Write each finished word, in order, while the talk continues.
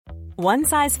One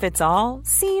size fits all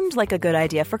seemed like a good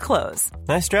idea for clothes.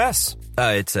 Nice dress.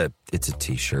 It's a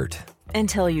t-shirt.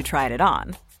 Until you tried it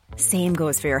on. Same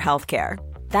goes for your healthcare.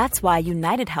 That's why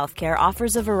United Healthcare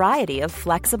offers a variety of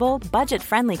flexible,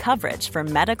 budget-friendly coverage for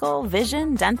medical,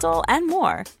 vision, dental, and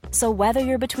more. So whether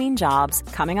you're between jobs,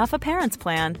 coming off a parent's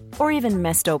plan, or even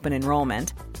missed open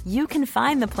enrollment, you can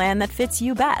find the plan that fits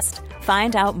you best.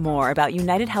 Find out more about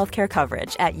United Healthcare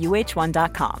coverage at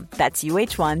uh1.com. That's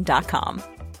uh1.com.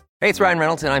 Hey, it's Ryan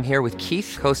Reynolds, and I'm here with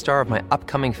Keith, co-star of my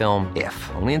upcoming film,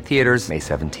 If, only in theaters May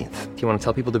 17th. Do you want to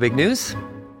tell people the big news?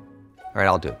 All right,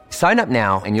 I'll do it. Sign up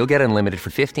now and you'll get unlimited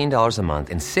for $15 a month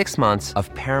and 6 months of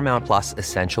Paramount Plus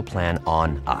Essential Plan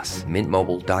on us.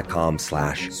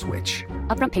 MintMobile.com/switch.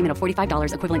 Upfront payment of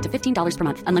 $45 equivalent to $15 per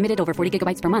month. Unlimited over 40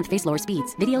 gigabytes per month. Face lower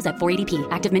speeds. Videos at 480p.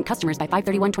 Active Mint customers by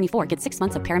 531.24 get 6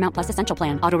 months of Paramount Plus Essential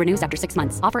Plan. Auto renews after 6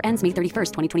 months. Offer ends May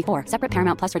 31st, 2024. Separate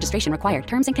Paramount Plus registration required.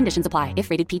 Terms and conditions apply if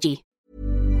rated PG.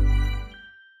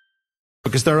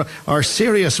 Because there are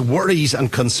serious worries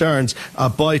and concerns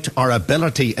about our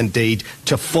ability, indeed,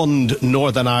 to fund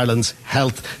Northern Ireland's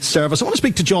health service. I want to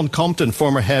speak to John Compton,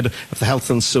 former head of the Health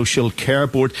and Social Care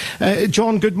Board.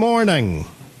 John, good morning.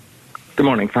 Good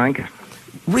morning, Frank.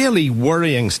 Really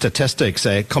worrying statistics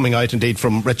coming out, indeed,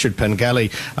 from Richard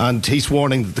Pengelly, and he's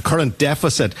warning that the current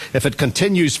deficit, if it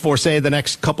continues for, say, the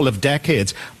next couple of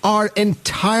decades, our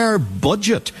entire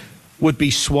budget would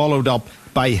be swallowed up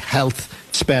by health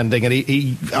spending. And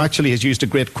he actually has used a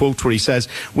great quote where he says,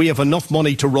 we have enough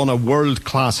money to run a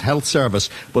world-class health service,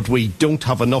 but we don't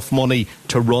have enough money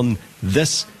to run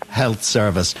this health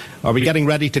service. Are we getting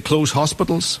ready to close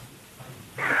hospitals?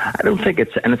 I don't think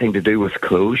it's anything to do with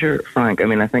closure, Frank. I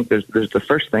mean, I think there's the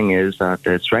first thing is that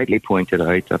it's rightly pointed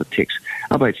out that it takes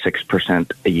about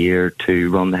 6% a year to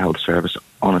run the health service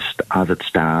as it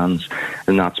stands,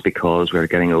 and that's because we're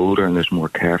getting older and there's more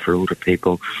care for older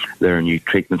people. There are new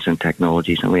treatments and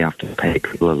technologies, and we have to pay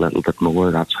people a little bit more.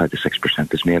 That's how the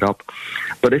 6% is made up.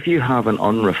 But if you have an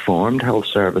unreformed health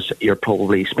service, you're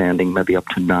probably spending maybe up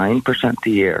to 9% a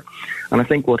year. And I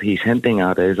think what he's hinting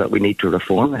at is that we need to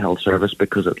reform the health service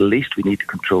because at least we need to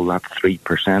control that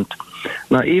 3%.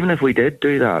 Now, even if we did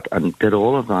do that and did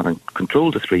all of that and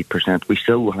controlled the 3%, we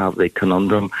still will have the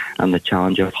conundrum and the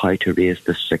challenge of how to raise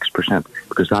this 6%,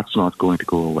 because that's not going to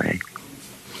go away.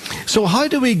 So how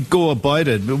do we go about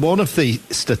it? One of the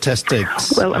statistics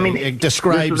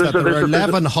describes that there are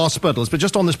 11 hospitals, but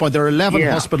just on this point, there are 11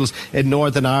 hospitals in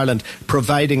Northern Ireland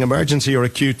providing emergency or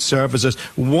acute services,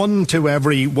 1 to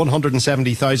every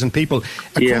 170,000 people.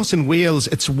 Across in Wales,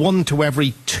 it's 1 to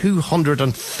every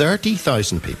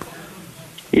 230,000 people.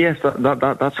 Yes,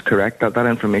 that's correct. That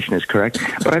information is correct.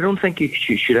 But I don't think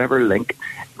you should ever link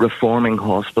reforming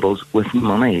hospitals with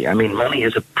money. I mean, money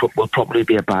will probably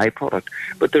be a byproduct.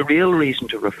 But the real reason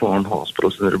to reform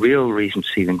hospitals and the real reason to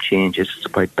see them change is it's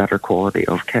about better quality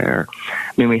of care.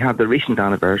 I mean, we had the recent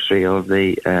anniversary of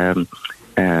the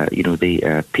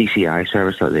PCI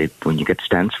service, when you get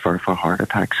stents for heart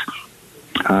attacks.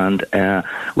 And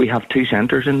we have 2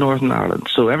 centres in Northern Ireland.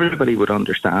 So everybody would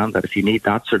understand that if you need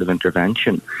that sort of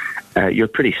intervention, you're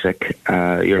pretty sick,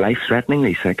 you're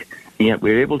life-threateningly sick. And yet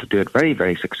we're able to do it very,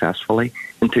 very successfully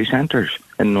in 2 centres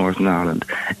in Northern Ireland.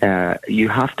 You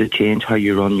have to change how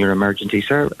you run your emergency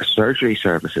surgery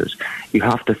services. You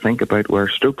have to think about where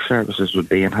stroke services would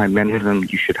be and how many of them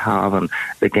you should have. And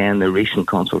again, the recent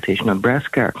consultation on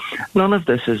breast care. None of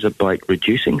this is about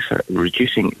reducing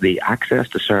the access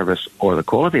to service or the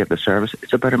quality of the service.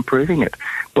 It's about improving it.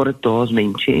 But it does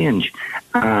mean change.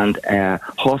 And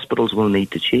hospitals will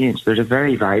need to change. There's a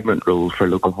very vibrant role for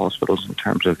local hospitals in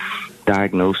terms of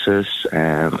diagnosis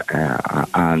and,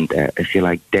 if you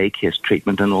like, day case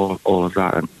treatment and all of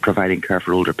that, and providing care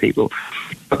for older people,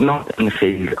 but not in the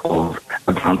field of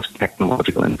advanced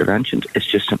technological interventions. It's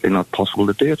just simply not possible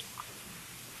to do it.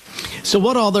 So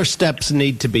what other steps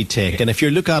need to be taken? If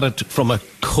you look at it from a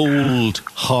cold,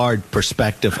 hard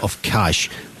perspective of cash,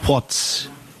 what's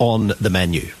on the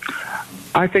menu?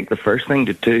 I think the first thing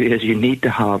to do is you need to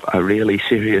have a really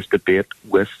serious debate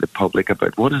with the public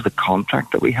about what is the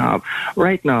contract that we have.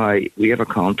 Right now, we have a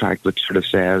contract which sort of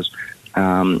says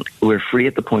we're free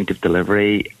at the point of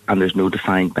delivery and there's no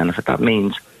defined benefit. That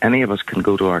means any of us can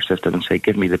go to our system and say,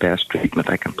 give me the best treatment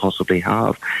I can possibly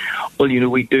have. Well,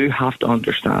 we do have to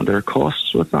understand there are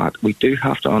costs with that. We do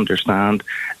have to understand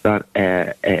that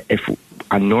if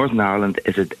And Northern Ireland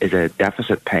is a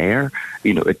deficit payer.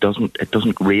 It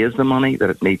doesn't raise the money that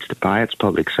it needs to buy its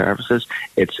public services.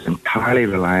 It's entirely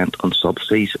reliant on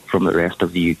subsidies from the rest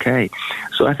of the UK.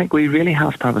 So I think we really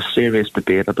have to have a serious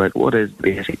debate about what is the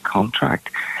basic contract.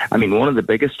 I mean, one of the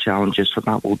biggest challenges for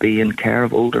that will be in care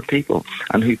of older people,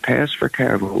 and who pays for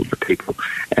care of older people.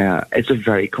 It's a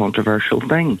very controversial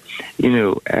thing.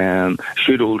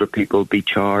 Should older people be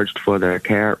charged for their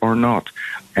care or not?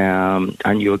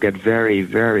 And you'll get very,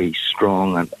 very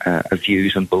strong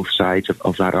views on both sides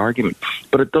of that argument.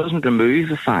 But it doesn't remove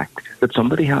the fact that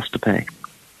somebody has to pay.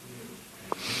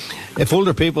 If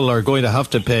older people are going to have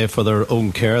to pay for their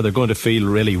own care, they're going to feel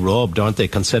really robbed, aren't they,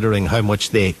 considering how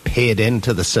much they paid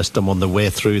into the system on the way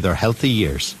through their healthy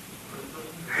years?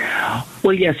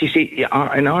 Well, yes, you see,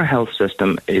 in our health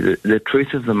system, the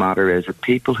truth of the matter is that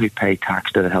people who pay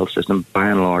tax to the health system, by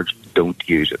and large, don't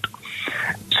use it.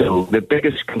 So the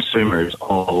biggest consumers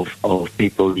of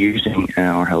people using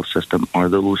our health system are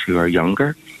those who are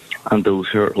younger and those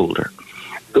who are older.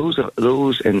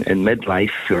 Those in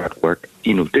midlife who are at work,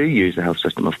 do use the health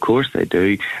system. Of course they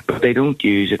do, but they don't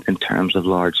use it in terms of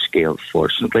large scale.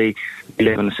 Fortunately, we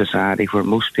live in a society where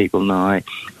most people now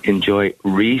enjoy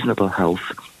reasonable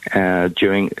health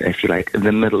during, if you like,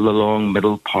 the long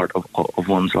middle part of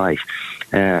one's life,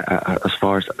 as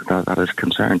far as that is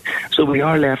concerned. So we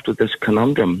are left with this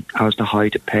conundrum as to how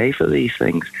to pay for these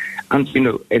things. And,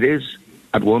 it is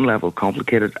at one level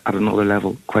complicated, at another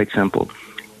level quite simple.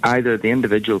 Either the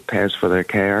individual pays for their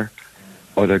care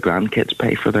or their grandkids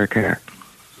pay for their care.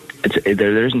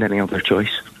 There isn't any other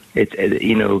choice.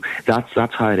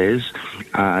 That's how it is.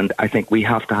 And I think we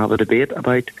have to have a debate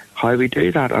about how we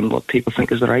do that and what people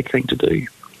think is the right thing to do.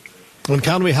 And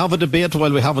can we have a debate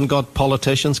while we haven't got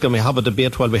politicians? Can we have a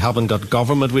debate while we haven't got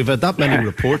government? We've had that many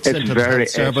reports into the health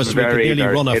service. We could nearly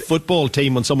run a football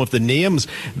team on some of the names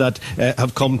that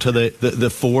have come to the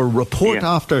fore, report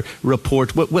after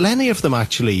report. Will any of them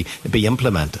actually be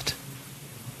implemented?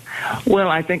 Well,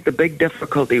 I think the big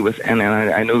difficulty with, and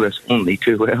I know this only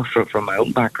too well from my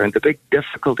own background, the big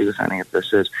difficulty with any of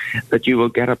this is that you will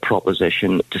get a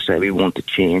proposition to say we want to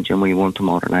change and we want to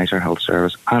modernise our health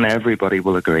service, and everybody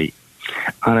will agree.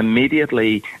 And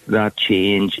immediately that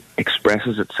change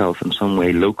expresses itself in some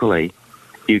way locally,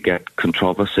 you get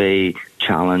controversy,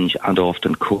 challenge, and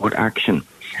often court action.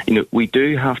 We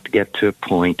do have to get to a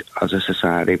point as a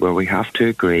society where we have to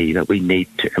agree that we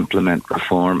need to implement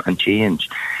reform and change.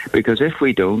 Because if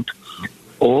we don't,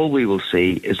 all we will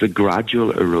see is the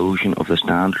gradual erosion of the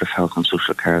standard of health and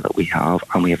social care that we have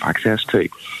and we have access to.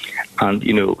 And,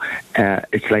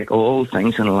 it's like all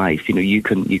things in life, you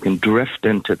can drift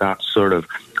into that sort of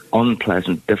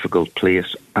unpleasant, difficult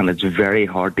place, and it's very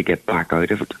hard to get back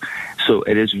out of it. So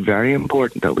it is very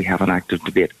important that we have an active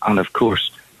debate. And of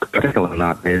course, critical in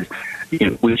that is,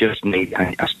 we just need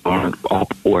a storm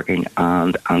up, working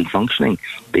and functioning,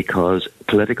 because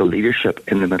political leadership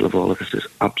in the middle of all of this is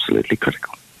absolutely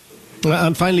critical.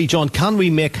 And finally, John, can we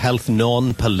make health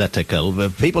non-political?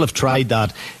 People have tried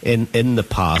that in the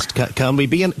past. Can we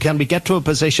get to a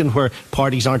position where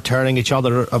parties aren't tearing each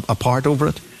other apart over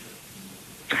it?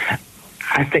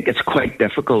 I think it's quite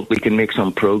difficult. We can make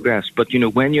some progress, but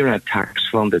when you're in a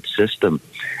tax-funded system,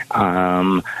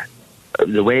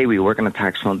 the way we work in a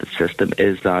tax-funded system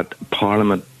is that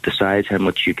Parliament decides how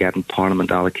much you get and Parliament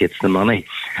allocates the money,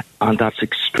 and that's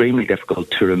extremely difficult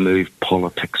to remove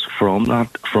politics from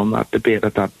that debate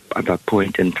at that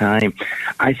point in time.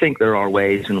 I think there are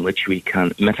ways in which we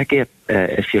can mitigate,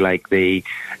 if you like, the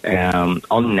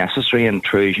unnecessary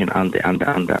intrusion and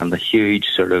the huge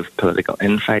sort of political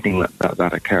infighting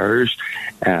that occurs.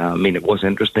 It was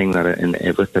interesting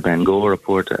that with the Bengal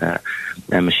report,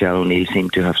 Michelle O'Neill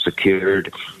seemed to have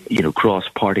secured,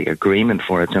 cross-party agreement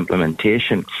for its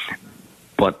implementation.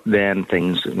 But then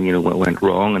things, went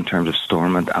wrong in terms of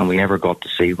Stormont, and we never got to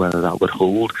see whether that would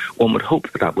hold. One would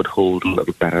hope that would hold a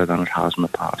little better than it has in the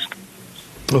past.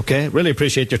 OK, really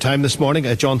appreciate your time this morning.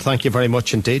 John, thank you very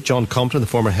much indeed. John Compton, the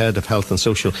former head of Health and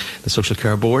Social, the Social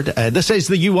Care Board. This is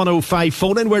the U105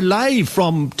 phone-in. We're live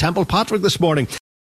from Templepatrick this morning.